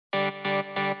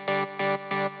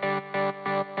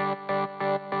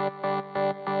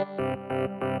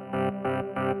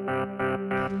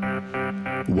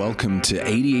Welcome to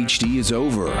ADHD is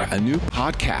Over, a new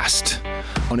podcast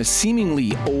on a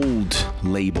seemingly old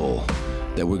label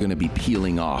that we're going to be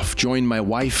peeling off. Join my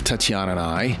wife, Tatiana, and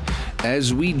I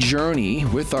as we journey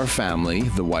with our family,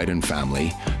 the Wyden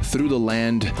family, through the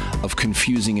land of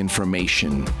confusing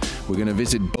information. We're going to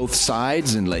visit both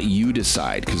sides and let you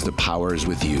decide because the power is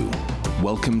with you.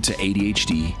 Welcome to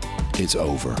ADHD is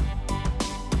Over.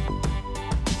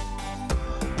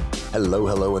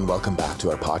 Hello, and welcome back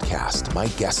to our podcast. My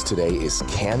guest today is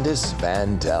Candice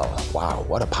Vandel. Wow,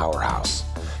 what a powerhouse.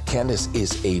 Candice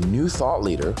is a new thought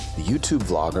leader, a YouTube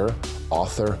vlogger,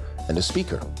 author, and a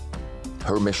speaker.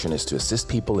 Her mission is to assist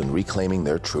people in reclaiming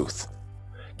their truth.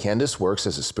 Candice works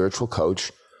as a spiritual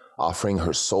coach, offering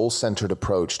her soul-centered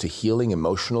approach to healing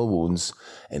emotional wounds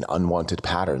and unwanted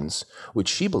patterns, which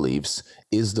she believes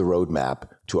is the roadmap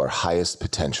to our highest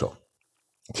potential.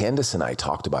 Candice and I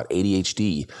talked about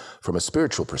ADHD from a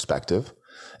spiritual perspective,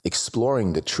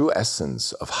 exploring the true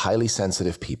essence of highly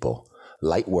sensitive people,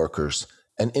 light workers,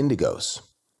 and indigos.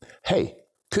 Hey,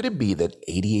 could it be that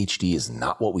ADHD is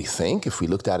not what we think if we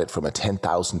looked at it from a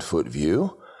 10,000-foot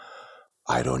view?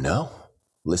 I don't know.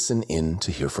 Listen in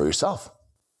to hear for yourself.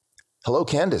 Hello,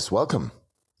 Candice. Welcome.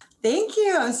 Thank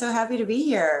you. I'm so happy to be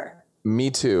here.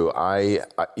 Me too.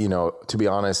 To be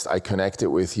honest, I connected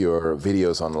with your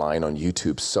videos online on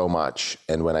YouTube so much.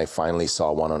 And when I finally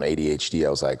saw one on ADHD,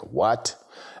 I was like, what?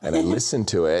 And I listened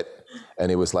to it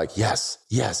and it was like, yes,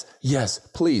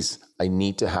 please. I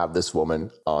need to have this woman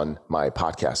on my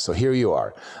podcast. So here you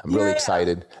are. I'm really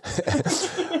excited.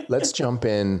 Let's jump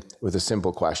in with a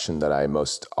simple question that I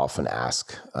most often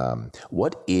ask.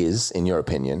 What is, in your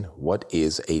opinion, what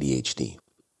is ADHD?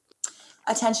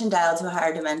 Attention dialed to a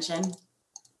higher dimension.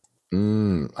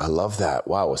 I love that.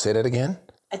 Wow. Say that again.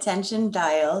 Attention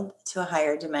dialed to a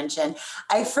higher dimension.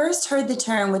 I first heard the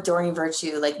term with Doreen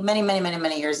Virtue like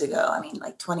many years ago. I mean,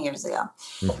 like 20 years ago.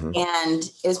 Mm-hmm. And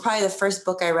it was probably the first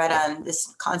book I read on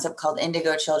this concept called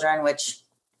indigo children, which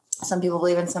some people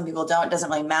believe in, some people don't. It doesn't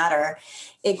really matter.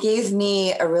 It gave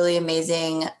me a really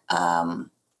amazing,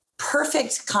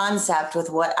 perfect concept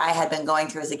with what I had been going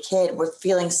through as a kid, with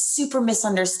feeling super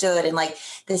misunderstood and like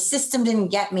the system didn't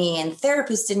get me and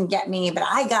therapists didn't get me, but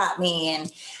I got me.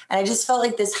 And I just felt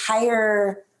like this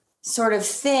higher sort of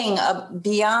thing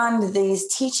beyond these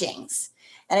teachings.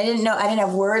 And I didn't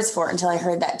have words for it until I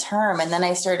heard that term. And then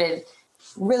I started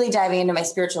really diving into my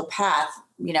spiritual path,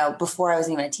 before I was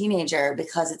even a teenager,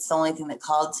 because it's the only thing that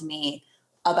called to me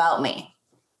about me.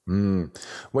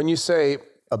 When you say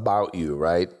about you,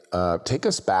 right? Take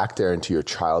us back there into your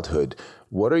childhood.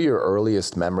 What are your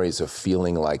earliest memories of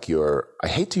feeling like I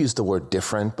hate to use the word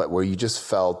different, but where you just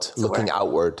felt looking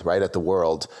outward, right, at the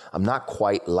world, I'm not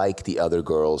quite like the other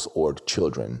girls or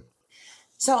children?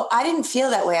 So I didn't feel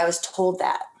that way. I was told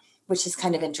that, which is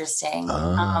kind of interesting.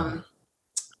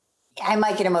 I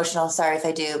might get emotional. Sorry if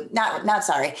I do. Not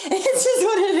sorry. It's just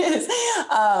what it is.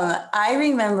 I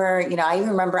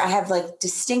remember, I have like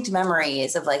distinct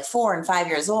memories of like 4 and 5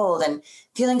 years old and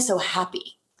feeling so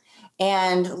happy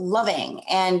and loving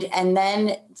and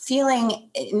then feeling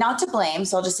not to blame.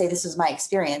 So I'll just say this was my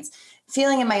experience,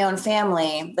 feeling in my own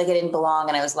family like I didn't belong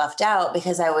and I was left out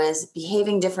because I was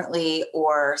behaving differently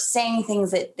or saying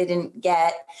things that they didn't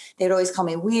get. They'd always call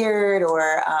me weird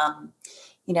or,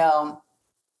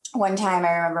 one time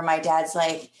I remember my dad's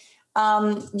like,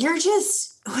 you're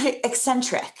just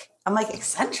eccentric. I'm like,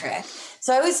 eccentric?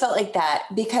 So I always felt like that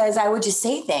because I would just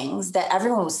say things that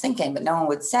everyone was thinking, but no one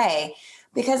would say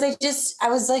because I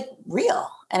was like real.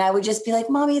 And I would just be like,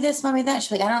 mommy this, mommy that.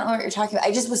 She's like, I don't know what you're talking about.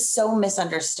 I just was so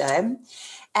misunderstood.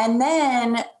 And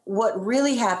then what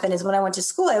really happened is when I went to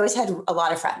school, I always had a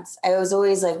lot of friends. I was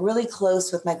always like really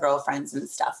close with my girlfriends and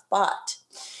stuff. But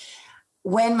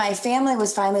when my family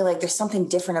was finally like, there's something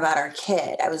different about our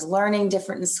kid. I was learning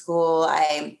different in school.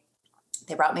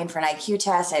 They brought me in for an IQ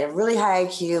test. I had a really high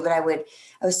IQ, but I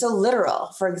was so literal.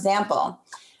 For example,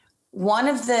 one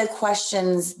of the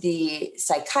questions, the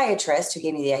psychiatrist who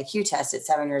gave me the IQ test at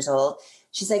 7 years old,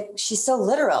 she's like, she's so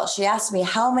literal. She asked me,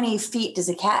 how many feet does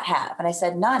a cat have? And I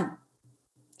said, none.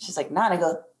 She's like, none. I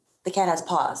go, the cat has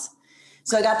paws.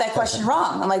 So I got that question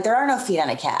wrong. I'm like, there are no feet on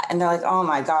a cat. And they're like, oh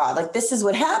my God, like this is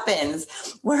what happens,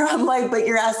 where I'm like, but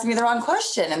you're asking me the wrong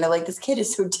question. And they're like, this kid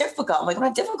is so difficult. I'm like, I'm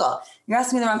not difficult. You're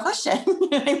asking me the wrong question. You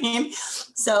know what I mean?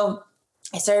 So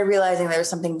I started realizing there was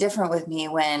something different with me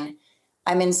when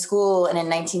I'm in school. And in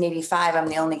 1985, I'm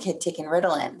the only kid taking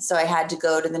Ritalin. So I had to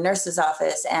go to the nurse's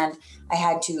office and I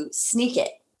had to sneak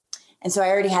it. And so I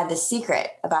already had this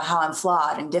secret about how I'm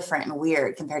flawed and different and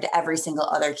weird compared to every single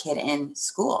other kid in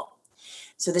school.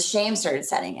 So the shame started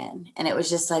setting in and it was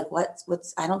just like,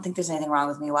 I don't think there's anything wrong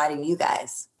with me. Why do you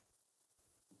guys?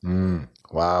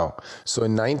 Wow. So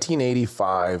in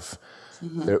 1985,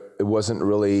 it wasn't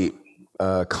really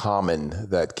common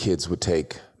that kids would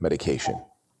take medication.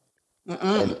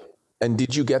 And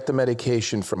did you get the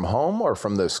medication from home or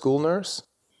from the school nurse?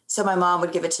 So my mom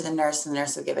would give it to the nurse and the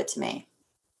nurse would give it to me.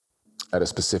 At a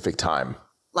specific time?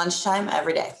 Lunchtime,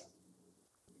 every day.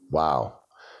 Wow.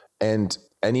 And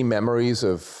any memories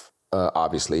of,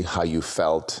 obviously, how you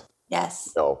felt?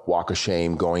 Yes. Walk of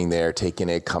shame, going there, taking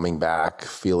it, coming back,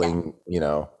 feeling,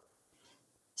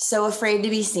 So afraid to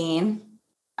be seen.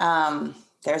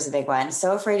 There's a big one.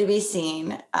 So afraid to be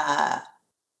seen. I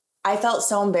felt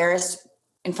so embarrassed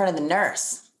in front of the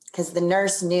nurse because the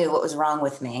nurse knew what was wrong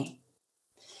with me,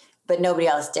 but nobody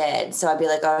else did. So I'd be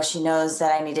like, oh, she knows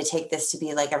that I need to take this to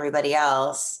be like everybody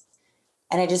else.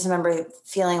 And I just remember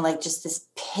feeling like just this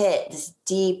pit, this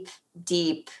deep,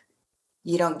 deep,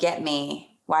 you don't get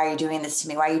me. Why are you doing this to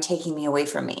me? Why are you taking me away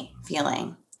from me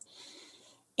feeling?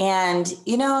 And,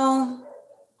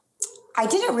 I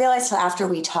didn't realize till after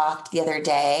we talked the other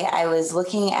day, I was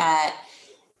looking at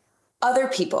other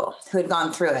people who had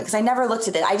gone through it because I never looked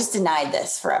at it. I just denied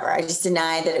this forever. I just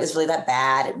denied that it was really that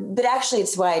bad. But actually,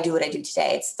 it's why I do what I do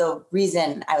today. It's the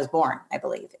reason I was born, I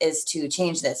believe, is to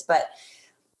change this. But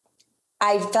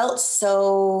I felt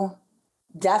so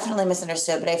definitely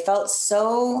misunderstood, but I felt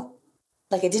so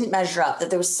like I didn't measure up, that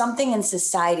there was something in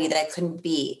society that I couldn't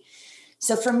be.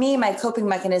 So for me, my coping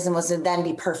mechanism was to then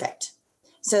be perfect.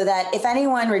 So that if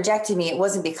anyone rejected me, it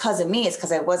wasn't because of me. It's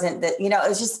because I wasn't that, it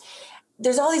was just,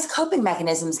 there's all these coping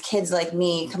mechanisms kids like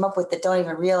me come up with that don't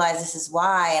even realize this is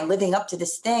why I'm living up to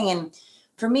this thing. And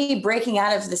for me, breaking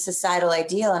out of the societal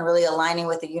ideal and really aligning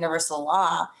with the universal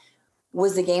law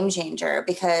was the game changer,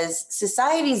 because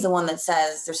society is the one that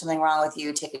says there's something wrong with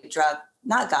you, take a drug,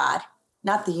 not God,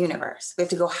 not the universe. We have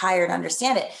to go higher to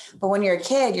understand it. But when you're a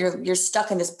kid, you're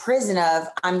stuck in this prison of,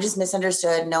 I'm just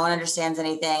misunderstood. No one understands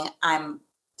anything. I'm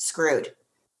screwed.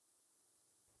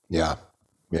 Yeah.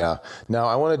 Yeah. Now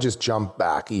I want to just jump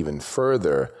back even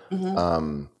further.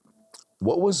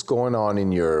 What was going on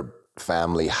in your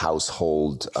family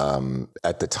household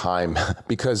at the time?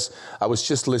 Because I was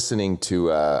just listening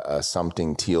to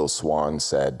something Teal Swan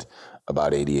said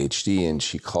about ADHD, and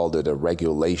she called it a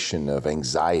regulation of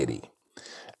anxiety.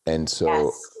 And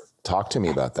so talk to me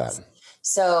about that.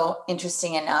 So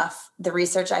interesting enough, the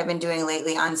research I've been doing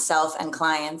lately on self and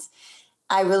clients,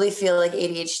 I really feel like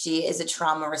ADHD is a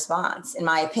trauma response, in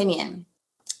my opinion,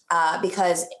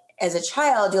 because as a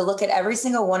child, you'll look at every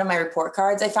single one of my report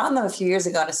cards. I found them a few years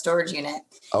ago in a storage unit.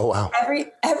 Oh, wow.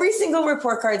 Every single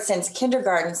report card since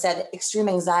kindergarten said extreme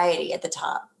anxiety at the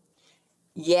top.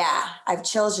 Yeah, I've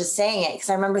chills just saying it because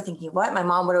I remember thinking, what? My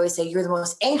mom would always say, you're the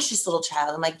most anxious little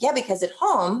child. I'm like, yeah, because at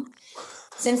home,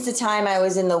 since the time I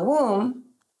was in the womb,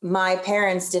 my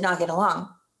parents did not get along.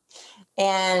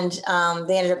 And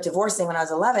they ended up divorcing when I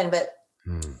was 11, but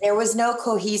there was no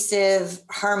cohesive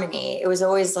harmony. It was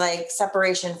always like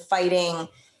separation, fighting.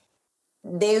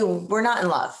 They were not in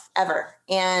love ever.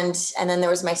 And then there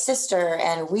was my sister,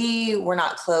 and we were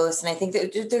not close. And I think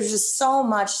that there's just so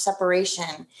much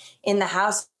separation in the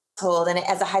household. And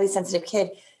as a highly sensitive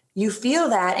kid, you feel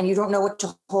that and you don't know what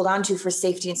to hold on to for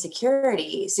safety and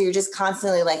security. So you're just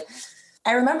constantly like,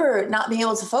 I remember not being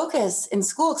able to focus in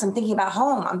school because I'm thinking about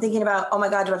home. I'm thinking about, oh my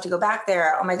God, do I have to go back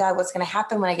there? Oh my God, what's going to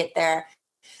happen when I get there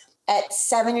at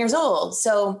 7 years old?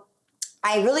 So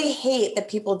I really hate that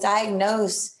people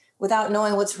diagnose without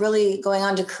knowing what's really going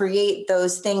on to create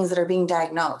those things that are being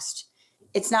diagnosed.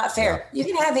 It's not fair. You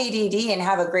can have ADD and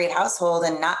have a great household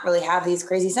and not really have these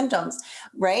crazy symptoms,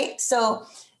 right? So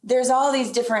there's all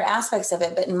these different aspects of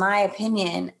it. But in my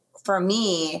opinion, for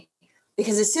me,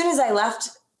 because as soon as I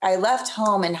left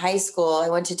home in high school, I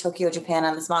went to Tokyo, Japan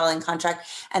on this modeling contract.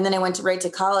 And then I went right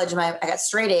to college and I got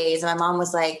straight A's. And my mom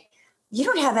was like, you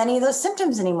don't have any of those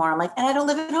symptoms anymore. I'm like, and I don't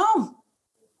live at home.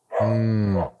 I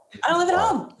don't live at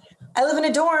home. I live in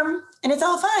a dorm and it's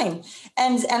all fine.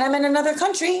 And I'm in another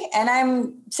country and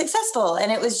I'm successful.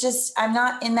 And it was just, I'm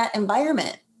not in that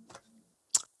environment.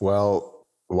 Well,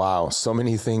 wow. So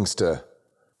many things to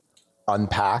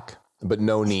unpack, but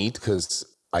no need, because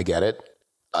I get it.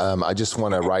 I just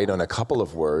want to write on a couple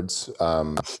of words.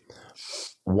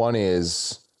 One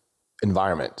is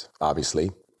environment,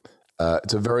 obviously.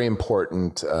 It's a very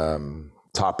important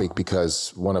topic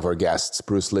because one of our guests,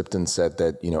 Bruce Lipton, said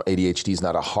that, ADHD is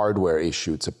not a hardware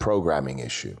issue, it's a programming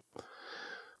issue.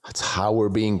 It's how we're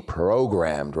being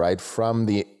programmed, right, from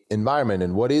the environment.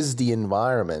 And what is the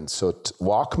environment? So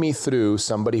walk me through,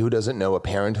 somebody who doesn't know, a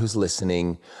parent who's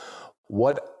listening,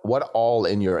 what all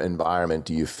in your environment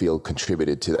do you feel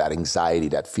contributed to that anxiety,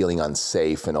 that feeling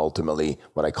unsafe, and ultimately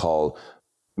what I call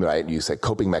right? You said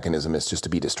coping mechanism is just to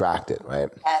be distracted, right?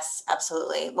 Yes,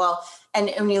 absolutely. Well,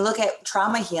 and when you look at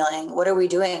trauma healing, what are we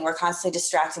doing? We're constantly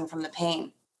distracting from the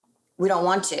pain. We don't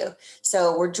want to.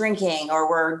 So we're drinking or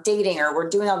we're dating or we're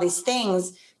doing all these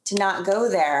things to not go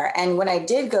there. And when I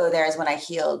did go there is when I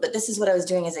healed. But this is what I was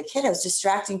doing as a kid. I was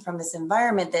distracting from this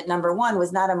environment that, number one,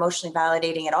 was not emotionally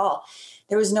validating at all.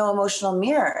 There was no emotional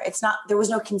mirror. There was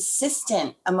no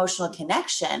consistent emotional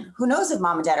connection. Who knows if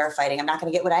mom and dad are fighting? I'm not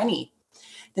going to get what I need.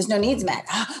 There's no needs met.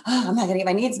 I'm not going to get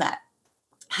my needs met.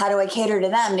 How do I cater to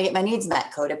them to get my needs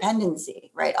met? Codependency,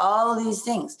 right? All these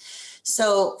things.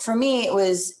 So for me, it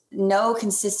was no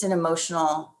consistent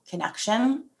emotional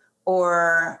connection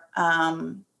or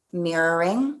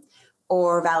mirroring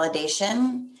or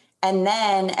validation. And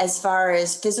then as far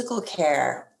as physical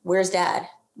care, where's dad?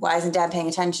 Why isn't dad paying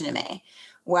attention to me?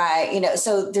 Why,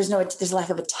 so there's a lack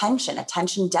of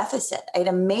attention deficit. I had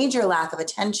a major lack of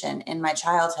attention in my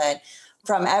childhood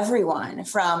from everyone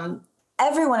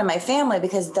in my family,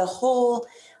 because I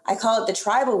call it the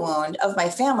tribal wound of my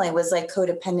family was like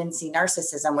codependency,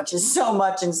 narcissism, which is so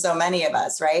much in so many of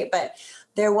us, right? But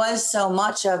there was so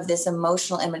much of this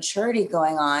emotional immaturity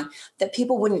going on that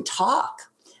people wouldn't talk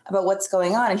about what's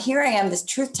going on. And here I am, this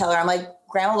truth teller. I'm like,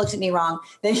 grandma looked at me wrong.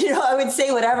 Then, I would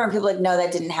say whatever. And people are like, no,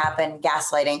 that didn't happen.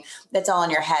 Gaslighting. That's all in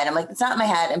your head. I'm like, it's not in my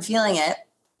head. I'm feeling it.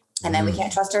 And then we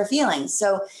can't trust our feelings.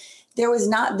 So there was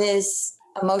not this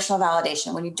emotional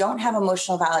validation. When you don't have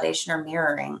emotional validation or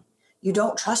mirroring, you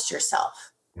don't trust yourself.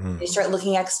 You start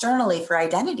looking externally for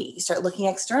identity. You start looking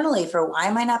externally for, why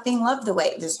am I not being loved the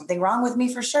way? There's something wrong with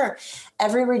me for sure.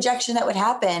 Every rejection that would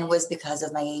happen was because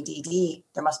of my ADD.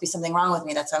 There must be something wrong with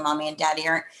me. That's why mommy and daddy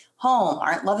aren't home,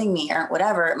 aren't loving me, aren't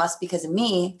whatever. It must be because of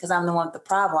me, because I'm the one with the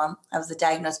problem. I was the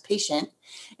diagnosed patient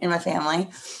in my family.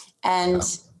 And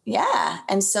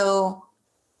and so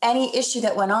any issue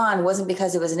that went on wasn't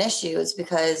because it was an issue. It's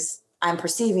because I'm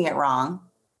perceiving it wrong,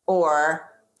 or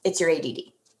it's your ADD.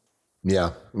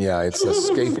 Yeah.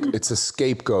 It's a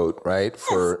scapegoat, right?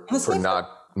 For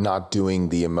not doing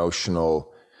the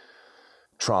emotional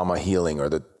trauma healing or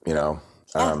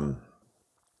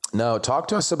Now talk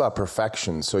to us about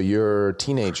perfection. So you're a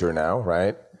teenager now,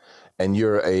 right? And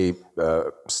you're a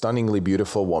stunningly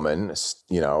beautiful woman,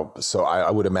 so I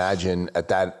would imagine at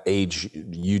that age,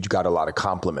 you got a lot of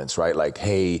compliments, right? Like,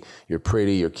 hey, you're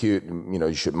pretty, you're cute,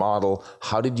 you should model.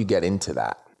 How did you get into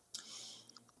that?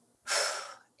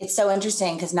 It's so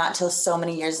interesting because not till so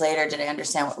many years later did I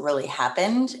understand what really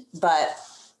happened. But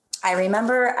I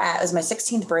remember it was my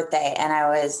 16th birthday, and I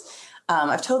was,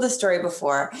 I've told this story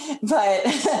before, but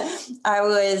I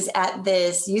was at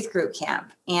this youth group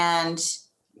camp, and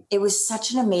it was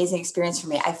such an amazing experience for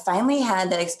me. I finally had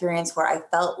that experience where I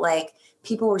felt like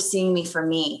people were seeing me for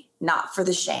me, not for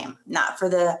the shame, not for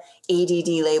the ADD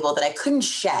label that I couldn't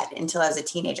shed until I was a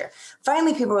teenager.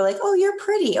 Finally, people were like, oh, you're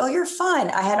pretty. Oh, you're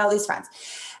fun. I had all these friends.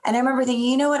 And I remember thinking,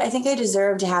 you know what? I think I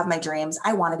deserve to have my dreams.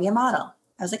 I want to be a model.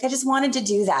 I was like, I just wanted to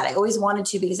do that. I always wanted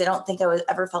to, because I don't think I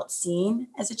ever felt seen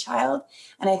as a child.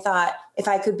 And I thought, if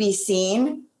I could be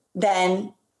seen,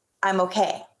 then I'm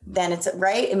okay. Then it's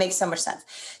right. It makes so much sense.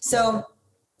 So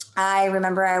I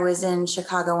remember I was in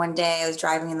Chicago one day. I was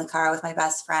driving in the car with my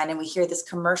best friend, and we hear this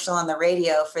commercial on the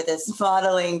radio for this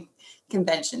modeling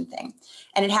convention thing.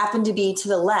 And it happened to be to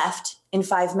the left in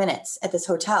 5 minutes at this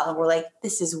hotel. And we're like,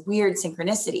 this is weird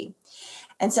synchronicity.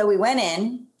 And so we went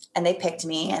in, and they picked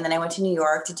me. And then I went to New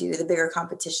York to do the bigger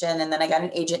competition. And then I got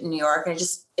an agent in New York, and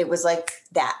it was like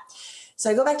that. So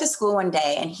I go back to school one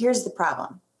day, and here's the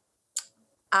problem.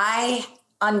 I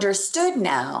understood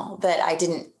now that I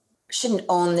shouldn't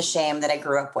own the shame that I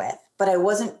grew up with, but I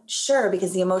wasn't sure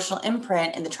because the emotional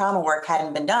imprint and the trauma work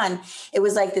hadn't been done. It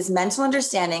was like this mental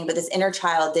understanding, but this inner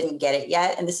child didn't get it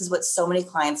yet. And this is what so many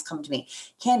clients come to me.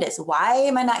 Candace, why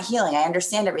am I not healing? I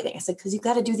understand everything. I said, because you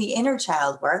got to do the inner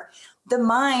child work. The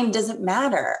mind doesn't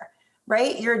matter,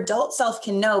 right? Your adult self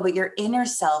can know, but your inner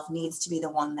self needs to be the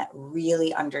one that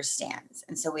really understands.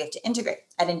 And so we have to integrate.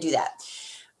 I didn't do that.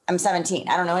 I'm 17.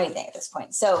 I don't know anything at this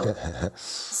point. So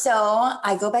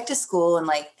I go back to school, and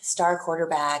like the star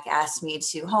quarterback asked me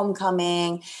to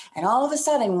homecoming. And all of a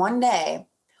sudden one day,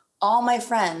 all my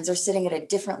friends are sitting at a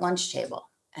different lunch table.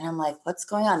 And I'm like, what's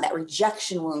going on? That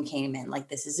rejection wound came in. Like,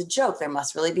 this is a joke. There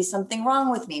must really be something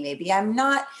wrong with me. Maybe I'm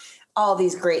not all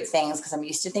these great things because I'm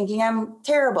used to thinking I'm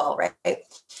terrible, right?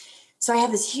 So I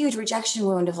have this huge rejection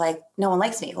wound of like, no one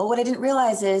likes me. Well, what I didn't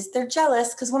realize is they're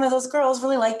jealous because one of those girls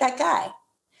really liked that guy.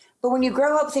 But when you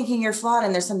grow up thinking you're flawed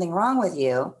and there's something wrong with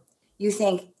you, you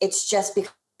think it's just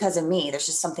because of me. There's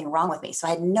just something wrong with me. So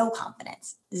I had no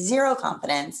confidence, zero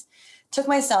confidence, took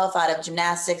myself out of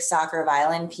gymnastics, soccer,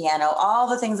 violin, piano, all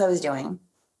the things I was doing.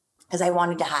 because I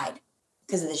wanted to hide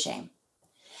because of the shame.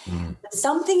 But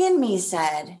something in me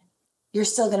said, you're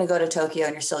still going to go to Tokyo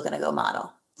and you're still going to go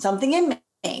model. Something in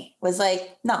me was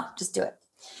like, no, just do it.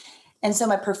 And so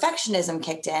my perfectionism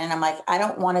kicked in and I'm like, I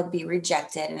don't want to be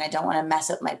rejected and I don't want to mess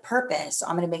up my purpose. So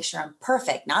I'm going to make sure I'm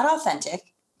perfect, not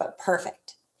authentic, but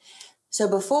perfect. So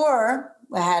before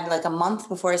I had like a month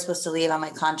before I was supposed to leave on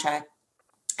my contract,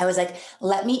 I was like,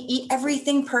 let me eat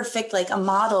everything perfect like a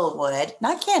model would,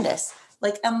 not Candace,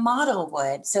 like a model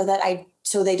would, so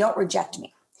they don't reject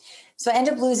me. So I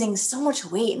ended up losing so much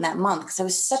weight in that month because I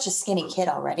was such a skinny kid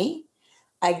already.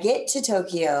 I get to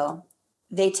Tokyo,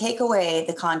 they take away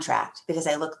the contract because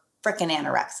I look freaking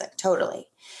anorexic, totally.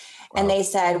 Wow. And they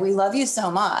said, we love you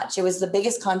so much. It was the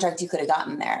biggest contract you could have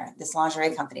gotten there. This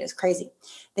lingerie company was crazy.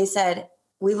 They said,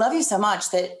 we love you so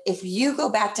much that if you go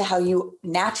back to how you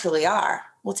naturally are,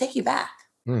 we'll take you back.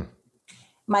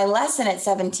 My lesson at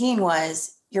 17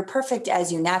 was, you're perfect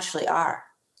as you naturally are.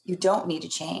 You don't need to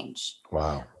change.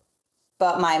 Wow.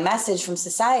 But my message from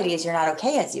society is you're not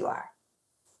okay as you are,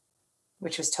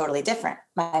 which was totally different.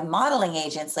 My modeling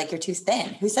agent's like, you're too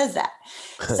thin. Who says that?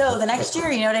 So the next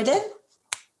year, you know what I did?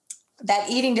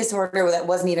 That eating disorder that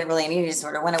wasn't even really an eating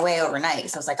disorder went away overnight.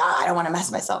 So I was like, I don't want to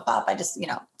mess myself up. I just,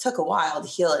 took a while to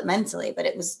heal it mentally, but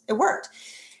it worked.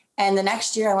 And the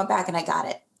next year I went back and I got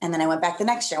it. And then I went back the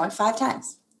next year, I went 5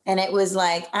 times. And it was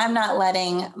like, I'm not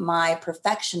letting my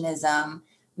perfectionism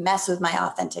mess with my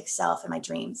authentic self and my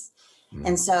dreams.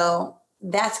 And so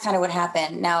that's kind of what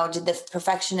happened. Now, did the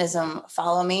perfectionism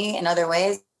follow me in other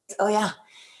ways? Oh yeah.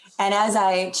 And as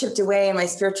I chipped away in my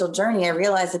spiritual journey, I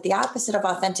realized that the opposite of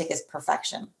authentic is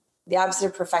perfection. The opposite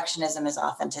of perfectionism is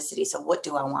authenticity. So what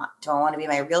do I want? Do I want to be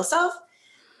my real self?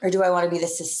 Or do I want to be the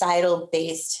societal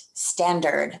based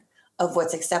standard of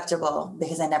what's acceptable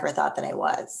because I never thought that I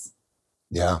was?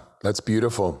 Yeah, that's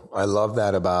beautiful. I love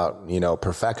that about,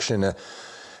 perfection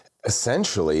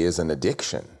essentially is an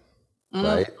addiction,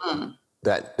 right?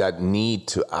 That need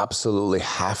to absolutely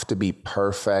have to be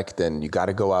perfect, and you got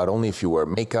to go out only if you wear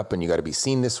makeup, and you got to be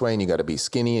seen this way, and you got to be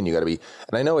skinny, and you got to be,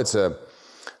 and I know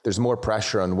there's more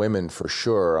pressure on women for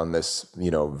sure on this,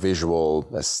 visual,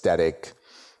 aesthetic,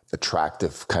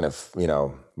 attractive kind of,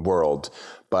 world,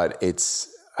 but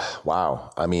it's,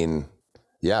 wow. I mean,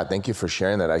 yeah, thank you for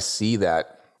sharing that. I see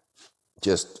that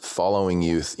just following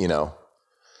you,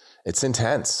 it's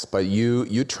intense, but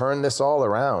you turn this all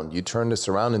around. You turn this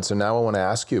around. And so now I want to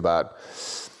ask you about,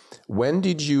 when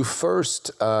did you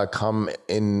first come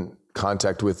in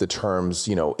contact with the terms,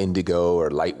 indigo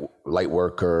or light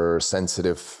worker,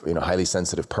 sensitive, highly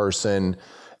sensitive person,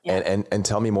 and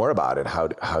tell me more about it,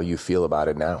 how you feel about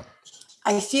it now.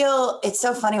 I feel it's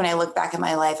so funny when I look back at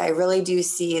my life. I really do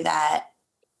see that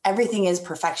everything is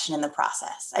perfection in the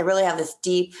process. I really have this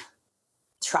deep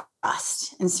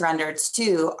trust and surrender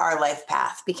to our life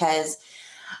path because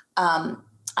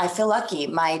I feel lucky.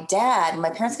 My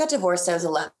parents got divorced. I was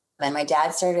 11. My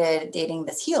dad started dating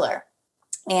this healer.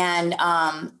 And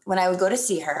when I would go to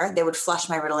see her, they would flush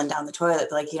my Ritalin down the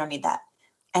toilet. Like, you don't need that.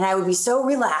 And I would be so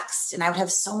relaxed and I would have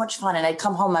so much fun. And I'd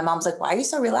come home. My mom's like, why are you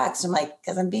so relaxed? I'm like,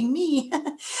 because I'm being me.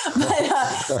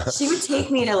 But she would take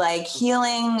me to like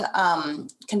healing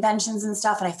conventions and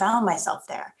stuff. And I found myself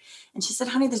there. And she said,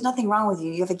 honey, there's nothing wrong with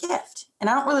you. You have a gift. And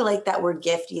I don't really like that word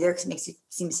gift either because it makes you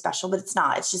seem special, but it's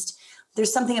not. It's just,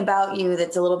 there's something about you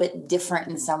that's a little bit different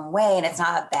in some way. And it's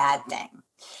not a bad thing.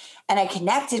 And I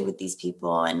connected with these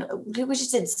people and we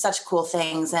just did such cool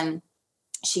things. And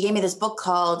she gave me this book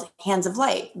called Hands of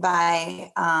Light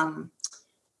by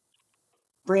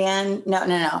Brennan.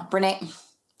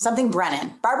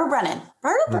 Barbara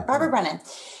Brennan.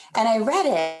 And I read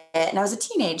it and I was a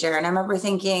teenager and I remember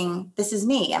thinking, this is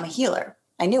me. I'm a healer.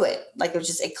 I knew it. Like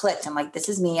it clicked. I'm like, this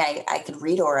is me. I could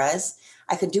read auras.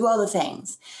 I could do all the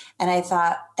things. And I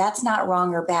thought, that's not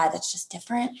wrong or bad. That's just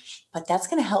different, but that's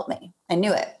going to help me. I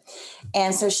knew it.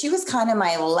 And so she was kind of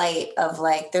my light of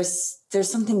like, there's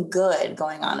something good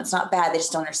going on. It's not bad. They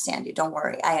just don't understand you. Don't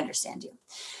worry. I understand you.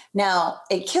 Now,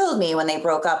 it killed me when they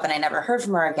broke up and I never heard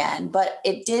from her again, but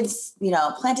it did,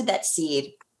 planted that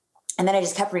seed. And then I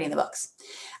just kept reading the books.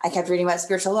 I kept reading about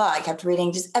spiritual law. I kept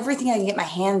reading just everything I could get my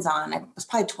hands on. I was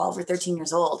probably 12 or 13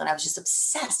 years old and I was just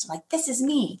obsessed. I'm like, this is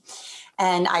me.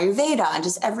 And Ayurveda and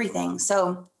just everything.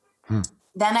 So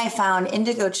then I found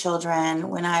Indigo Children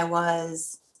when I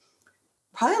was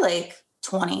probably like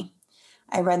 20.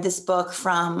 I read this book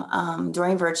from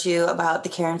Doreen Virtue about the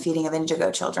care and feeding of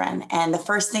indigo children. And the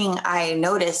first thing I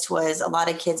noticed was a lot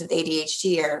of kids with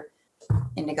ADHD are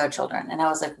indigo children. And I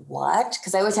was like, what?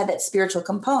 Because I always had that spiritual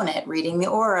component, reading the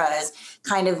auras,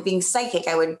 kind of being psychic.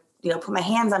 I would, put my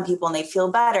hands on people and they'd feel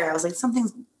better. I was like,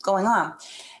 something's going on.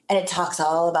 And it talks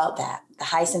all about that, the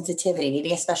high sensitivity,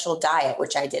 needing a special diet,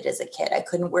 which I did as a kid. I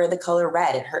couldn't wear the color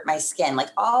red. It hurt my skin. Like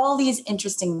all these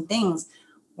interesting things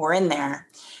were in there.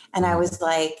 And I was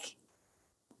like,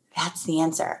 that's the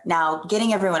answer. Now,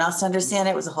 getting everyone else to understand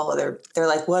it was a whole other, they're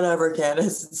like, whatever,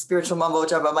 Candace, spiritual mumbo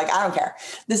jumbo. I'm like, I don't care.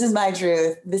 This is my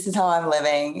truth. This is how I'm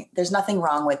living. There's nothing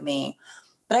wrong with me.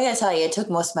 But I got to tell you, it took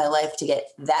most of my life to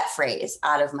get that phrase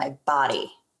out of my body.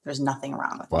 There's nothing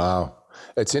wrong with me. Wow.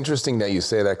 It's interesting that you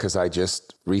say that, because I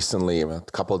just recently, a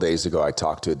couple of days ago, I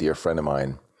talked to a dear friend of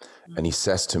mine, and he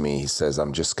says to me, he says,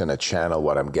 I'm just going to channel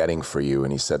what I'm getting for you.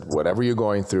 And he said, whatever you're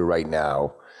going through right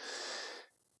now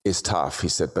is tough. He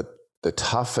said, but the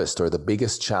toughest or the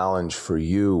biggest challenge for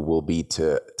you will be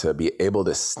to be able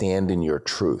to stand in your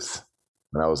truth.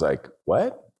 And I was like,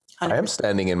 what? 100%. I am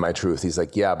standing in my truth. He's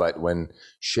like, yeah, but when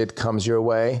shit comes your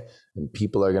way and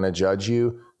people are going to judge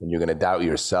you and you're going to doubt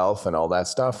yourself and all that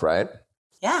stuff, right?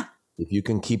 Yeah. If you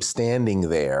can keep standing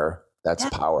there, that's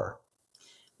power.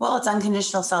 Well, it's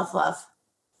unconditional self-love.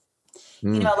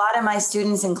 You know, a lot of my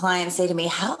students and clients say to me,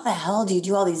 how the hell do you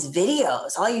do all these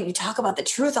videos? You talk about the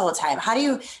truth all the time. How do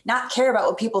you not care about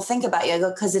what people think about you? I go,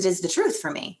 because it is the truth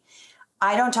for me.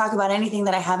 I don't talk about anything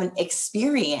that I haven't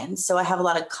experienced. So I have a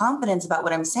lot of confidence about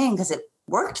what I'm saying because it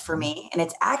worked for me and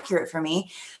it's accurate for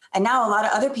me. And now a lot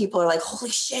of other people are like,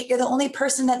 holy shit, you're the only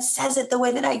person that says it the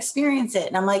way that I experience it.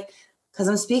 And I'm like, because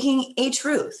I'm speaking a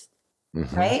truth,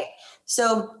 right?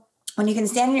 So when you can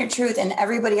stand in your truth and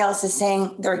everybody else is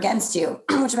saying they're against you,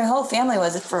 which my whole family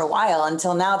was for a while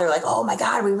until now they're like, oh my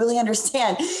God, we really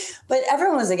understand. But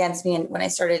everyone was against me. And when I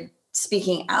started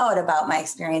speaking out about my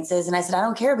experiences, and I said, I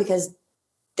don't care because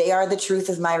they are the truth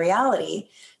of my reality.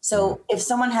 So if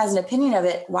someone has an opinion of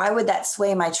it, why would that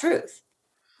sway my truth?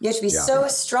 You have to be so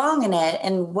strong in it.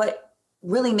 And what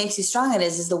really makes you strong in it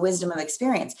is the wisdom of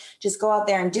experience. Just go out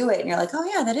there and do it. And you're like, oh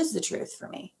yeah, that is the truth for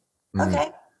me. Okay.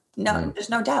 No, there's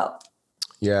no doubt.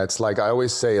 Yeah. It's like, I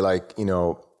always say, like, you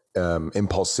know,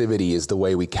 impulsivity is the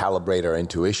way we calibrate our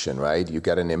intuition, right? You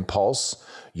get an impulse,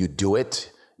 you do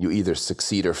it, you either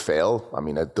succeed or fail. I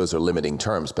mean, those are limiting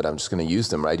terms, but I'm just going to use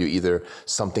them, right? You either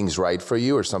something's right for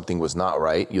you or something was not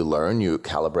right. You learn, you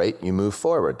calibrate, you move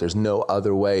forward. There's no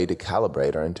other way to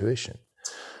calibrate our intuition.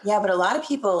 Yeah. But a lot of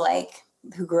people like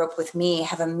who grew up with me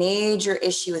have a major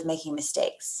issue with making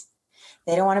mistakes.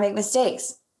 They don't want to make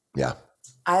mistakes. Yeah.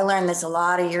 I learned this a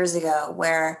lot of years ago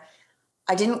where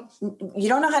you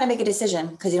don't know how to make a decision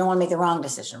because you don't want to make the wrong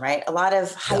decision, right? A lot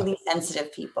of highly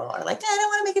sensitive people are like, I don't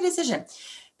want to make a decision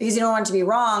because you don't want it to be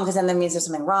wrong because then that means there's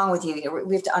something wrong with you.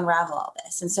 We have to unravel all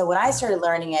this. And so what I started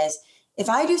learning is if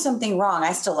I do something wrong,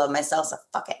 I still love myself. So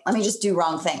fuck it. Let me just do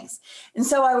wrong things. And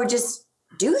so I would just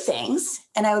do things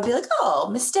and I would be like, oh,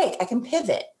 mistake. I can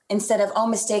pivot instead of, oh,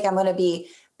 mistake. I'm going to be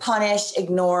punished,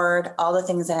 ignored, all the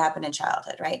things that happen in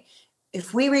childhood, right?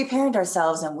 If we reparent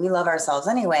ourselves and we love ourselves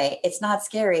anyway, it's not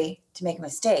scary to make a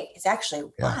mistake. It's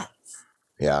actually wise.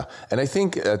 Yeah. And I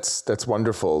think that's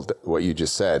wonderful, what you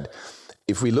just said.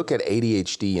 If we look at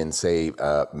ADHD and say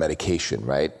medication,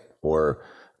 right? Or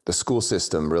the school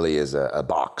system really is a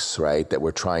box, right? That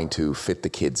we're trying to fit the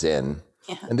kids in.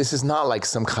 Yeah. And this is not like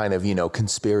some kind of,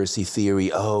 conspiracy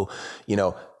theory.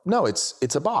 No,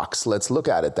 it's a box. Let's look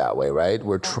at it that way, right?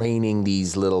 We're training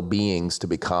these little beings to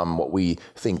become what we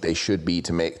think they should be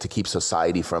to keep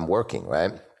society from working,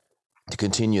 right? To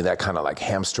continue that kind of like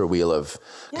hamster wheel of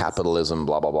capitalism,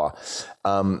 blah, blah,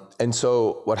 blah. And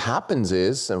so what happens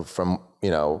is, and from,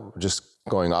 just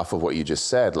going off of what you just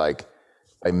said, like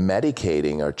by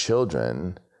medicating our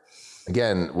children,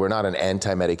 again, we're not an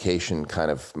anti-medication kind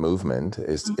of movement.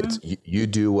 It's you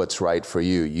do what's right for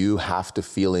you. You have to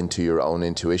feel into your own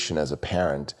intuition as a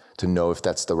parent to know if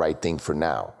that's the right thing for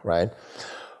now, right?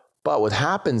 But what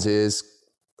happens is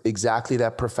exactly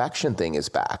that perfection thing is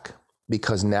back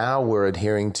because now we're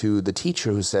adhering to the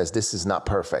teacher who says this is not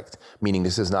perfect, meaning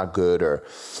this is not good or,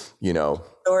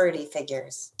 authority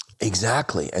figures.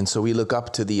 Exactly. And so we look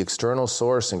up to the external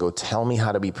source and go, tell me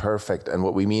how to be perfect. And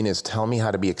what we mean is tell me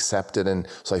how to be accepted. And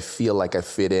so I feel like I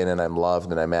fit in and I'm loved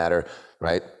and I matter,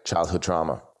 right? Childhood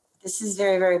trauma. This is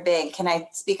very, very big. Can I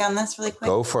speak on this really quick?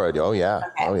 Go for it. Oh, yeah.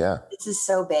 Okay. Oh, yeah. This is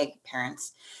so big,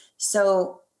 parents.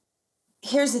 So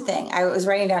here's the thing. I was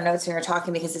writing down notes when we were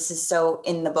talking because this is so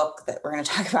in the book that we're going to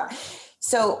talk about.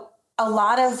 So a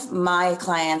lot of my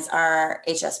clients are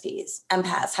HSPs,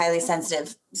 empaths, highly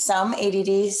sensitive, some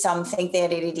ADD, some think they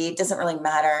had ADD. It doesn't really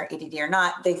matter, ADD or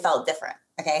not. They felt different.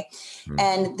 Okay.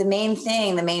 And the main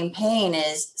pain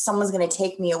is someone's going to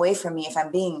take me away from me if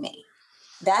I'm being me.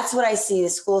 That's what I see the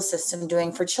school system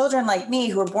doing for children like me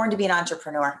who are born to be an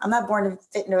entrepreneur. I'm not born to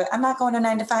fit into it. I'm not going to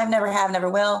 9 to 5, never have, never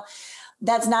will.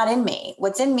 that's not in me.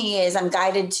 What's in me is I'm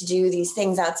guided to do these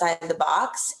things outside the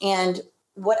box. And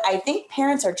what I think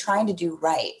parents are trying to do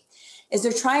right is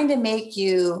they're trying to make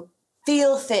you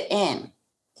feel fit in.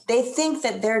 They think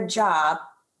that their job,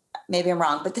 maybe I'm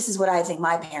wrong, but this is what I think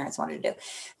my parents wanted to do.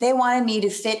 They wanted me to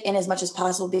fit in as much as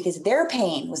possible because their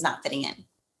pain was not fitting in.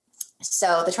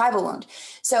 So the tribal wound.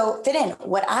 So fit in.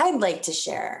 What I'd like to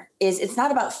share is it's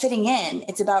not about fitting in.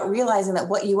 It's about realizing that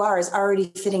what you are is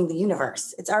already fitting the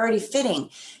universe. It's already fitting.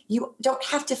 You don't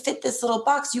have to fit this little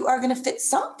box. You are going to fit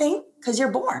something because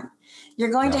you're born.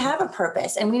 You're going to have a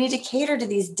purpose. And we need to cater to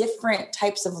these different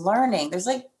types of learning. There's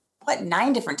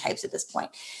 9 different types at this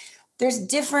point. There's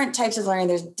different types of learning.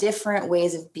 There's different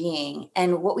ways of being.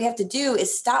 And what we have to do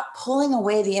is stop pulling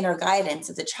away the inner guidance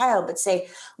of the child, but say,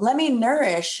 let me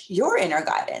nourish your inner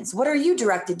guidance. What are you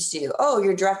directed to do? Oh,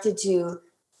 you're directed to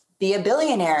be a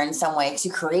billionaire in some way, to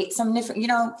create some different,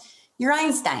 you're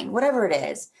Einstein, whatever it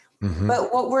is. Mm-hmm.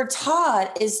 But what we're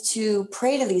taught is to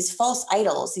pray to these false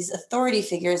idols, these authority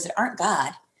figures that aren't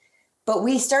God. But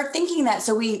we start thinking that.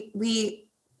 So we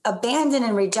abandon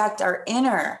and reject our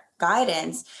inner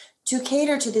guidance to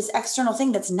cater to this external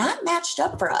thing that's not matched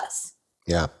up for us.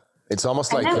 Yeah. It's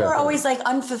almost and then we're always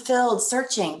unfulfilled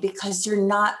searching because you're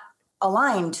not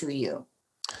aligned to you.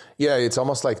 Yeah. It's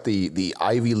almost like the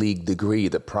Ivy League degree,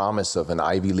 the promise of an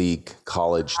Ivy League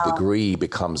college degree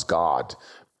becomes God,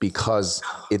 because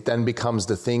it then becomes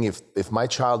the thing. If my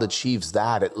child achieves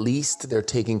that, at least they're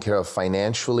taken care of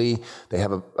financially. They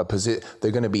have a position,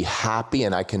 they're going to be happy,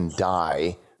 and I can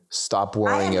die. Stop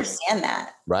worrying. I understand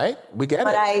that. Right? We get it.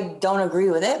 But I don't agree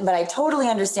with it, but I totally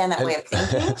understand that way of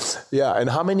thinking. Yeah. And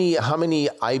how many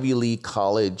Ivy League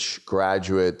college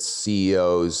graduates,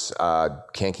 CEOs,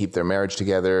 can't keep their marriage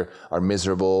together, are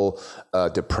miserable,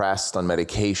 depressed, on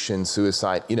medication,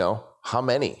 suicide, how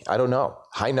many? I don't know.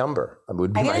 High number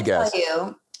would be my guess. I gotta tell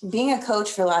you, being a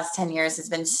coach for the last 10 years has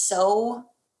been so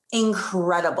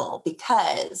incredible,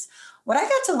 because what I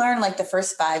got to learn the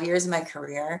first 5 years of my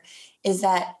career is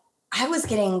that I was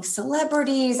getting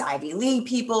celebrities, Ivy League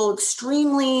people,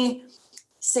 extremely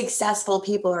successful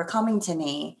people are coming to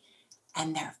me,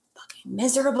 and they're fucking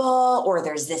miserable, or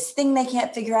there's this thing they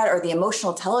can't figure out, or the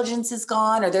emotional intelligence is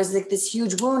gone, or there's this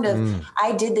huge wound of,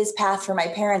 I did this path for my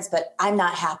parents, but I'm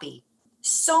not happy.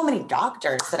 So many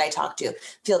doctors that I talk to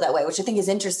feel that way, which I think is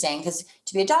interesting, because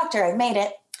to be a doctor, I've made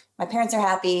it. My parents are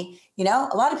happy.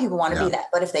 A lot of people want to be that,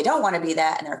 but if they don't want to be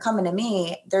that and they're coming to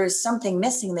me, there's something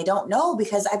missing. They don't know,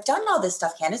 because I've done all this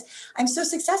stuff, Candace. I'm so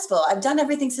successful. I've done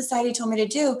everything society told me to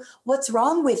do. What's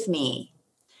wrong with me?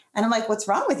 And I'm like, what's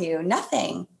wrong with you?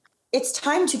 Nothing. It's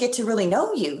time to get to really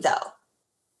know you, though.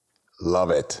 Love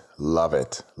it. Love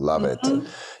it. Love it.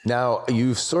 Now,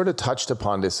 you've sort of touched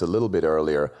upon this a little bit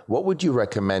earlier. What would you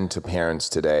recommend to parents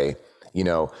today?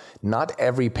 Not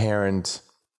every parent,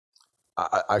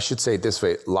 I should say it this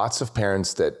way, lots of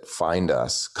parents that find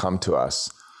us, come to us,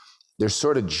 they're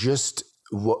sort of just,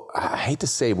 I hate to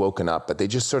say woken up, but they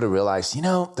just sort of realize,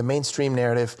 the mainstream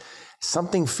narrative,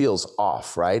 something feels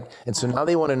off, right? And so now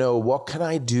they want to know, what can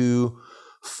I do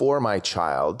for my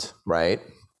child, right,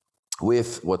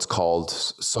 with what's called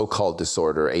so-called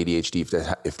disorder,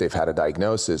 ADHD, if they've had a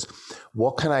diagnosis?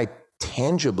 What can I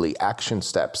tangibly, action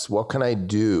steps, what can I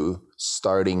do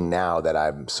starting now that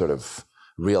I'm sort of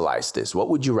realize this? What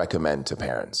would you recommend to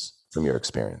parents from your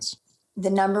experience? The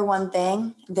number one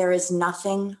thing, there is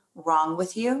nothing wrong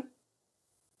with you.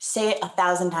 Say it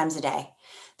 1,000 times a day.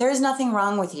 There is nothing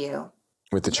wrong with you.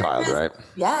 With the child, right?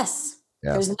 Yes.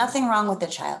 Yeah. There's nothing wrong with the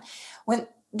child.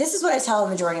 This is what I tell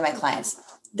the majority of my clients.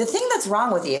 The thing that's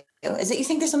wrong with you is that you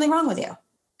think there's something wrong with you.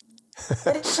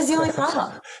 That is the only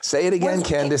problem. Say it again,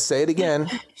 Candace. Say it again.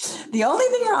 The only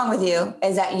thing wrong with you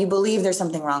is that you believe there's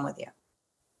something wrong with you.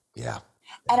 Yeah.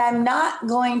 And I'm not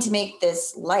going to make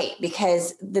this light,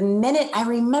 because the minute I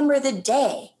remember the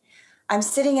day I'm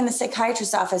sitting in the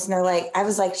psychiatrist's office and I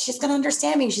was like, she's going to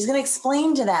understand me. She's going to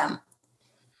explain to them.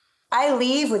 I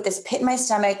leave with this pit in my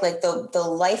stomach. The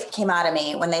life came out of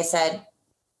me when they said,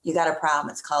 you got a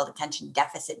problem. It's called attention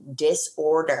deficit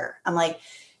disorder. I'm like,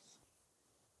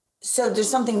 so there's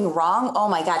something wrong? Oh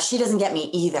my God, she doesn't get me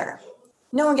either.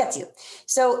 No one gets you.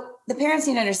 So the parents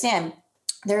need to understand,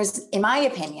 there's, in my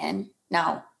opinion,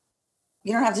 now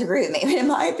you don't have to agree with me, but in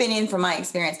my opinion, from my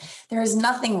experience, there is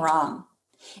nothing wrong.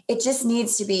 It just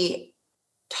needs to be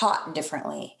taught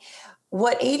differently.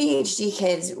 What ADHD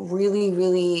kids really,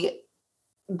 really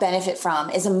benefit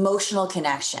from is emotional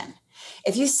connection.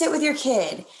 If you sit with your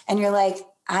kid and you're like,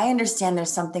 I understand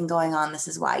there's something going on. This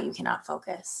is why you cannot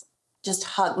focus. Just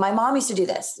hug. My mom used to do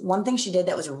this. One thing she did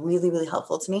that was really, really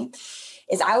helpful to me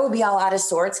is I would be all out of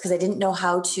sorts because I didn't know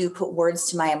how to put words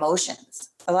to my emotions.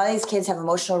 A lot of these kids have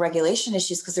emotional regulation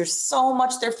issues because there's so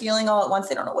much they're feeling all at once.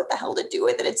 They don't know what the hell to do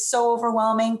with it. It's so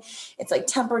overwhelming. It's like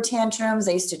temper tantrums.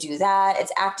 I used to do that.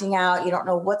 It's acting out. You don't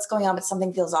know what's going on, but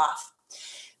something feels off.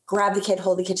 Grab the kid,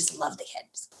 hold the kid, just love the kid.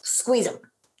 Squeeze them.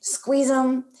 Squeeze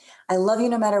them. I love you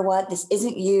no matter what. This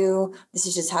isn't you. This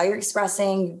is just how you're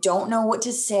expressing. You don't know what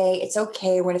to say. It's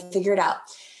okay. We're going to figure it out.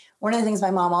 One of the things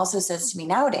my mom also says to me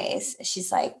nowadays,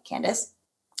 she's like, Candace,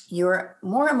 you're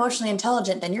more emotionally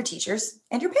intelligent than your teachers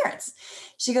and your parents.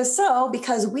 She goes, so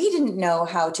because we didn't know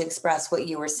how to express what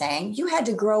you were saying, you had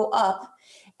to grow up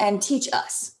and teach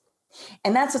us.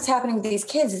 And that's what's happening with these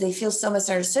kids is they feel so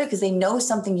misunderstood because they know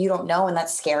something you don't know. And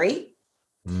that's scary.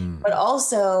 But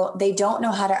also they don't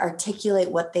know how to articulate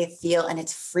what they feel. And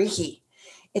it's freaky.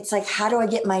 It's like, how do I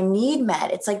get my need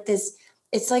met? It's like this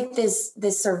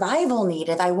survival need.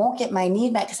 If I won't get my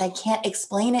need met because I can't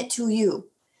explain it to you.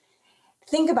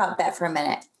 Think about that for a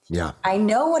minute. Yeah. I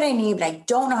know what I need, but I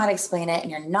don't know how to explain it.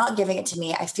 And you're not giving it to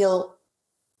me. I feel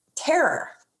terror.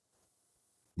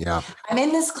 Yeah. I'm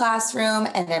in this classroom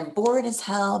and I'm bored as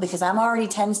hell because I'm already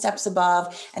 10 steps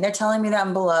above and they're telling me that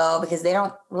I'm below because they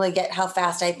don't really get how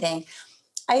fast I think.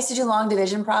 I used to do long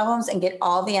division problems and get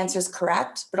all the answers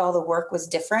correct, but all the work was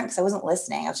different because I wasn't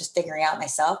listening. I was just figuring out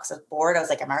myself because I was bored. I was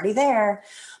like, I'm already there.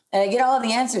 And I get all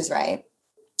the answers right,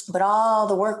 but all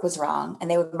the work was wrong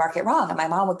and they would mark it wrong. And my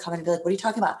mom would come in and be like, what are you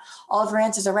talking about? All of her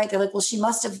answers are right. They're like, well, she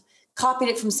must have copied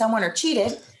it from someone or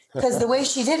cheated. Because the way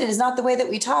she did it is not the way that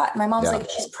we taught. And my mom's like,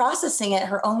 she's processing it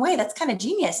her own way. That's kind of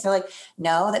genius. They're like,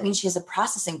 no, that means she has a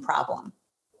processing problem.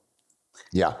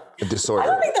 Yeah, a disorder. I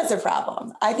don't think that's a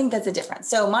problem. I think that's a difference.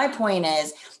 So my point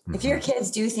is, if your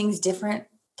kids do things different,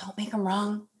 don't make them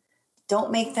wrong.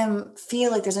 Don't make them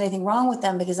feel like there's anything wrong with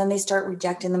them because then they start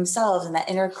rejecting themselves and that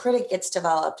inner critic gets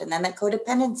developed and then that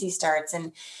codependency starts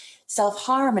and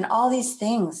self-harm and all these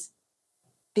things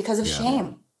because of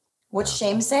shame. What's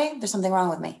shame say? There's something wrong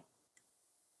with me.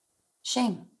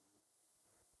 Shame.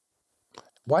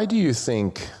 Why do you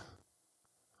think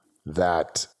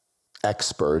that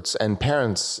experts and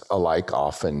parents alike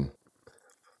often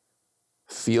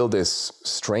feel this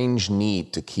strange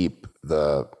need to keep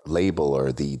the label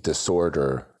or the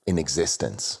disorder in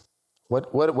existence?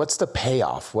 What's the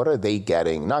payoff? What are they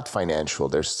getting? Not financial.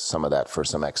 There's some of that for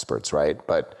some experts, right?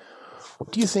 But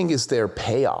what do you think is their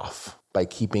payoff by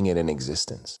keeping it in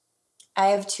existence? I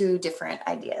have two different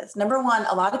ideas. Number one,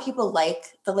 a lot of people like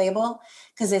the label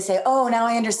because they say, oh, now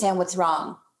I understand what's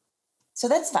wrong. So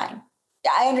that's fine.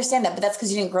 I understand that, but that's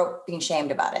because you didn't grow up being shamed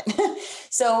about it.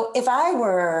 So if I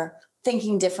were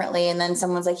thinking differently and then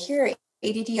someone's like, here,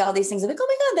 ADD, all these things, I'm like, oh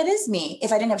my God, that is me.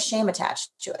 If I didn't have shame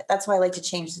attached to it, that's why I like to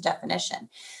change the definition.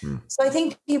 So I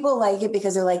think people like it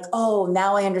because they're like, oh,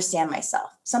 now I understand myself.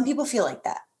 Some people feel like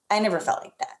that. I never felt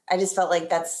like that. I just felt like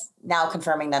that's now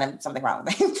confirming that I'm something wrong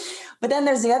with me. But then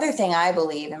there's the other thing I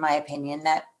believe, in my opinion,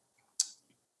 that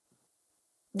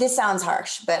this sounds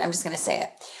harsh, but I'm just going to say it.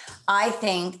 I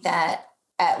think that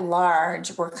at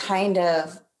large, we're kind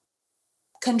of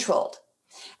controlled.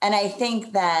 And I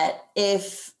think that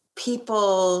if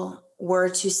people were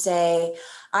to say,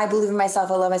 I believe in myself,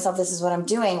 I love myself, this is what I'm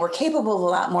doing, we're capable of a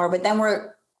lot more, but then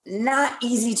we're not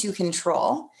easy to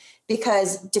control.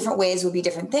 Because different ways would be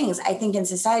different things. I think in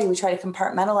society, we try to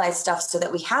compartmentalize stuff so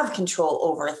that we have control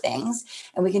over things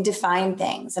and we can define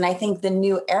things. And I think the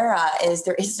new era is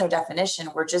there is no definition.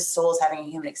 We're just souls having a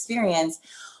human experience.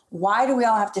 Why do we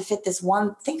all have to fit this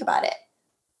one? Think about it.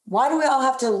 Why do we all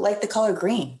have to like the color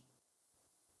green?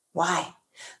 Why?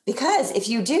 Because if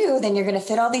you do, then you're going to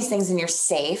fit all these things and you're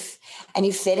safe and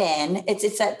you fit in.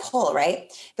 It's that pull, right?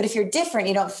 But if you're different,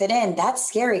 you don't fit in. That's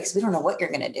scary because we don't know what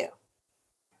you're going to do.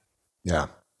 Yeah.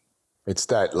 It's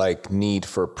that like need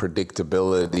for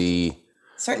predictability.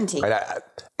 Certainty. Right?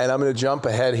 And I'm going to jump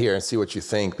ahead here and see what you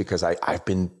think, because I've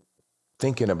been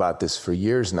thinking about this for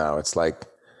years now. It's like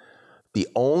the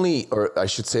only, or I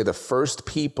should say the first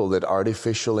people that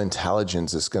artificial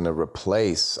intelligence is going to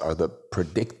replace are the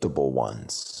predictable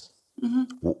ones.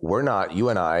 We're not, you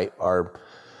and I are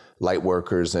light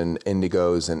workers and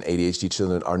indigos and ADHD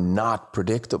children are not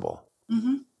predictable.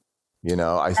 You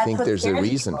know, I think there's a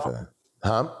reason for that.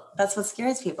 Huh? That's what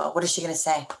scares people. What is she going to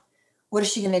say? What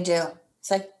is she going to do?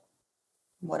 It's like,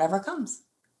 whatever comes.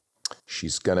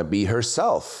 She's going to be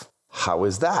herself. How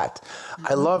is that?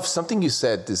 I love something you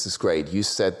said. This is great. You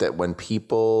said that when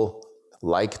people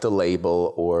like the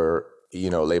label or,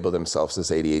 you know, label themselves as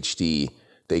ADHD,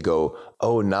 they go,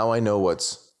 oh, now I know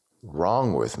what's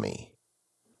wrong with me.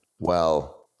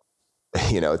 Well,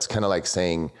 you know, it's kind of like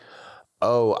saying,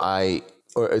 oh,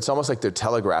 or it's almost like they're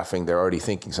telegraphing, they're already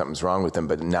thinking something's wrong with them,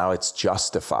 but now it's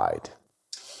justified.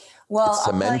 Well, it's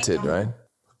cemented, right?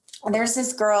 There's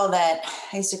this girl that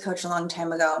I used to coach a long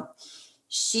time ago.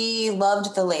 She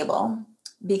loved the label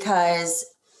because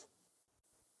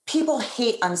people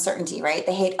hate uncertainty, right?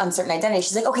 They hate uncertain identity.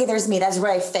 She's like, okay, there's me. That's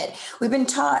where I fit. We've been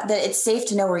taught that it's safe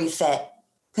to know where you fit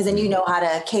because then you know how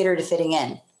to cater to fitting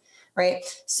in, right?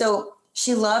 So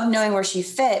she loved knowing where she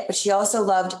fit, but she also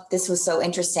loved, this was so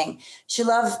interesting. She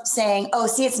loved saying, oh,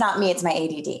 see, it's not me, it's my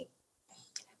ADD.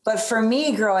 But for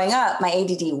me growing up, my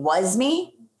ADD was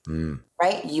me,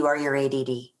 right? You are your ADD.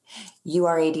 You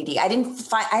are ADD. I didn't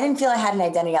feel I had an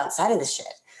identity outside of this shit.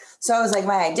 So I was like,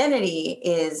 my identity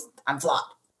is I'm flawed.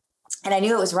 And I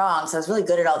knew it was wrong. So I was really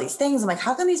good at all these things. I'm like,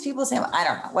 how can these people say, I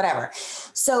don't know, whatever.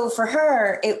 So for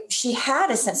her, she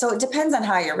had a sense. So it depends on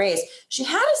how you're raised. She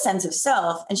had a sense of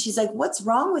self. And she's like, what's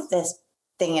wrong with this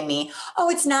thing in me?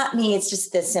 Oh, it's not me. It's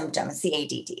just the symptom. It's the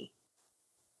ADD.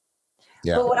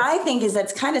 Yeah. But what I think is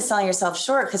that's kind of selling yourself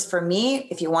short. Because for me,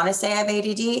 if you want to say I have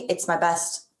ADD, it's my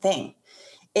best thing.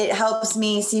 It helps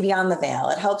me see beyond the veil.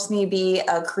 It helps me be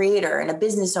a creator and a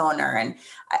business owner. And,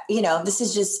 this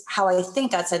is just how I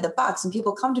think outside the box. And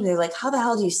people come to me, they're like, how the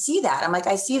hell do you see that? I'm like,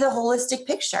 I see the holistic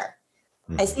picture.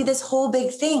 I see this whole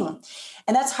big thing.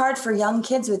 And that's hard for young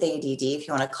kids with ADD, if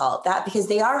you want to call it that, because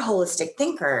they are holistic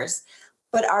thinkers.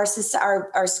 But our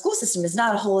school system is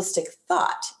not a holistic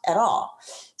thought at all.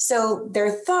 So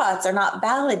their thoughts are not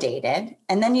validated.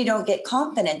 And then you don't get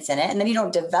confidence in it. And then you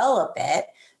don't develop it.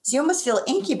 So you almost feel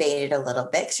incubated a little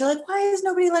bit because you're like, why is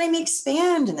nobody letting me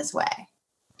expand in this way?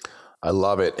 I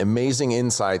love it. Amazing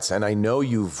insights. And I know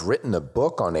you've written a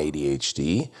book on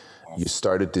ADHD. Yes. You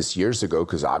started this years ago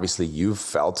because obviously you've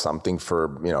felt something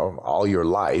for, all your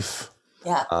life.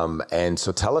 Yeah. And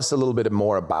so tell us a little bit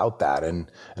more about that and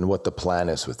what the plan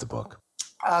is with the book.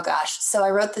 Oh, gosh. So I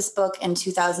wrote this book in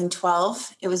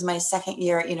 2012. It was my second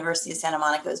year at University of Santa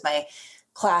Monica. It was my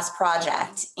class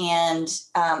project. And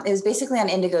it was basically on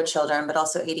indigo children, but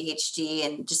also ADHD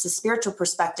and just a spiritual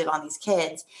perspective on these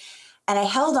kids. And I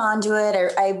held on to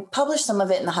it. I published some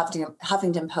of it in the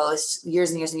Huffington Post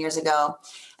years and years and years ago.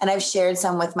 And I've shared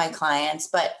some with my clients,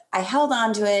 but I held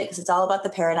on to it because it's all about the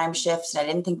paradigm shift. And I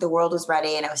didn't think the world was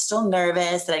ready. And I was still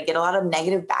nervous that I'd get a lot of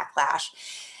negative backlash.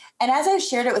 And as I've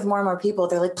shared it with more and more people,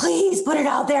 they're like, please put it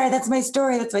out there. That's my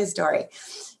story. That's my story.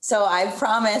 So I've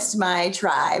promised my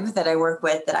tribe that I work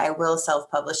with that I will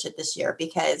self-publish it this year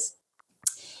because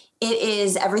it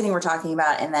is everything we're talking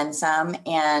about and then some.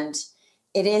 And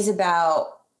it is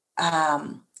about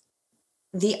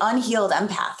the unhealed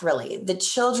empath, really. The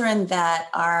children that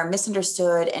are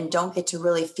misunderstood and don't get to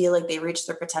really feel like they reach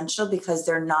their potential because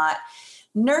they're not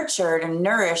nurtured and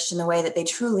nourished in the way that they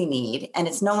truly need. And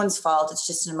it's no one's fault. It's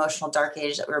just an emotional dark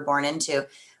age that we were born into.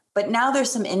 But now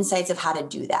there's some insights of how to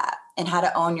do that and how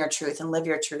to own your truth and live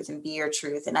your truth and be your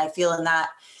truth. And I feel in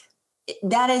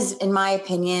that is, in my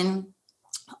opinion,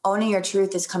 owning your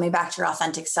truth is coming back to your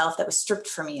authentic self that was stripped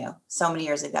from you so many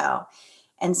years ago.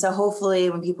 And so hopefully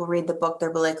when people read the book,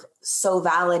 they're like so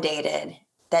validated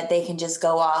that they can just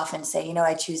go off and say,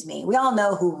 I choose me. We all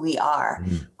know who we are.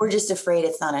 Mm-hmm. We're just afraid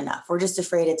it's not enough. We're just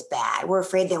afraid it's bad. We're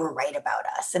afraid they were right about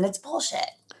us. And it's bullshit.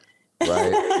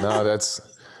 Right. No,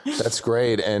 that's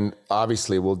great. And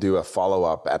obviously we'll do a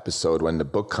follow-up episode when the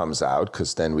book comes out,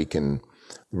 because then we can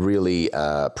really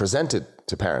present it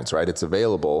to parents, right? It's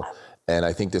available. And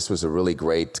I think this was a really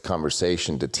great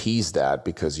conversation to tease that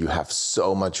because you have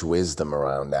so much wisdom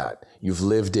around that. You've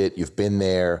lived it. You've been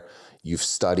there. You've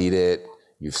studied it.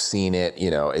 You've seen it.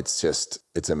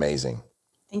 It's amazing.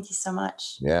 Thank you so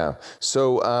much. Yeah.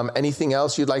 So anything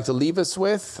else you'd like to leave us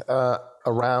with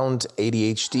around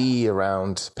ADHD,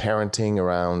 around parenting,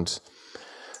 around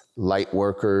light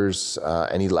workers?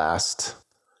 Any last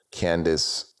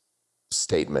Candace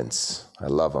statements? I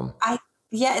love them.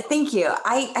 Yeah, thank you.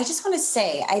 I just want to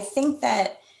say, I think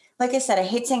that, like I said, I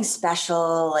hate saying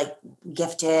special, like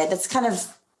gifted. That's kind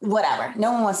of whatever.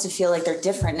 No one wants to feel like they're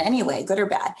different in any way, good or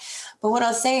bad. But what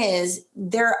I'll say is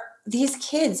these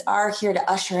kids are here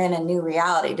to usher in a new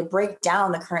reality, to break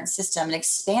down the current system and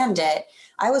expand it.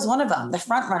 I was one of them, the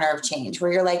front runner of change,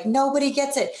 where you're like, nobody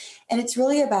gets it. And it's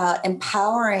really about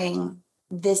empowering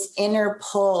this inner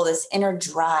pull, this inner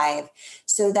drive,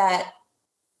 so that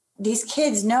these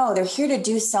kids know they're here to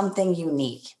do something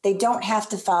unique. They don't have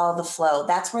to follow the flow.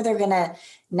 That's where they're going to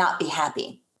not be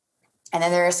happy. And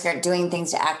then they're going to start doing things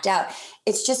to act out.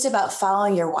 It's just about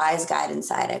following your wise guide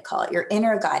inside, I call it, your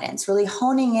inner guidance, really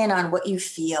honing in on what you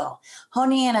feel,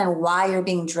 honing in on why you're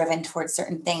being driven towards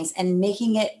certain things and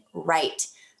making it right,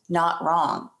 not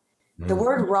wrong. The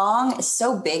word wrong is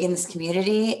so big in this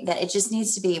community that it just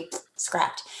needs to be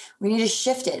scrapped. We need to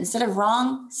shift it. Instead of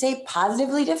wrong, say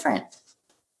positively different.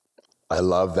 I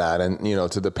love that. And,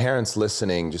 to the parents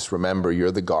listening, just remember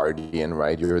you're the guardian,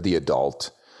 right? You're the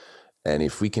adult. And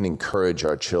if we can encourage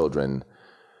our children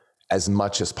as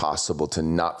much as possible to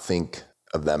not think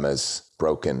of them as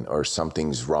broken or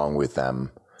something's wrong with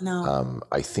them,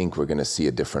 I think we're going to see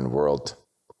a different world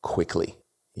quickly,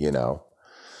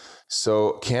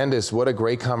 So Candace, what a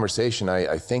great conversation.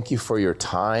 I thank you for your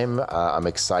time. I'm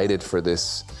excited for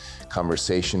this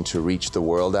conversation to reach the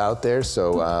world out there.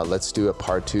 So let's do a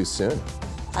part 2 soon.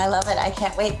 I love it. I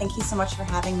can't wait. Thank you so much for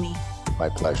having me. My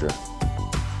pleasure.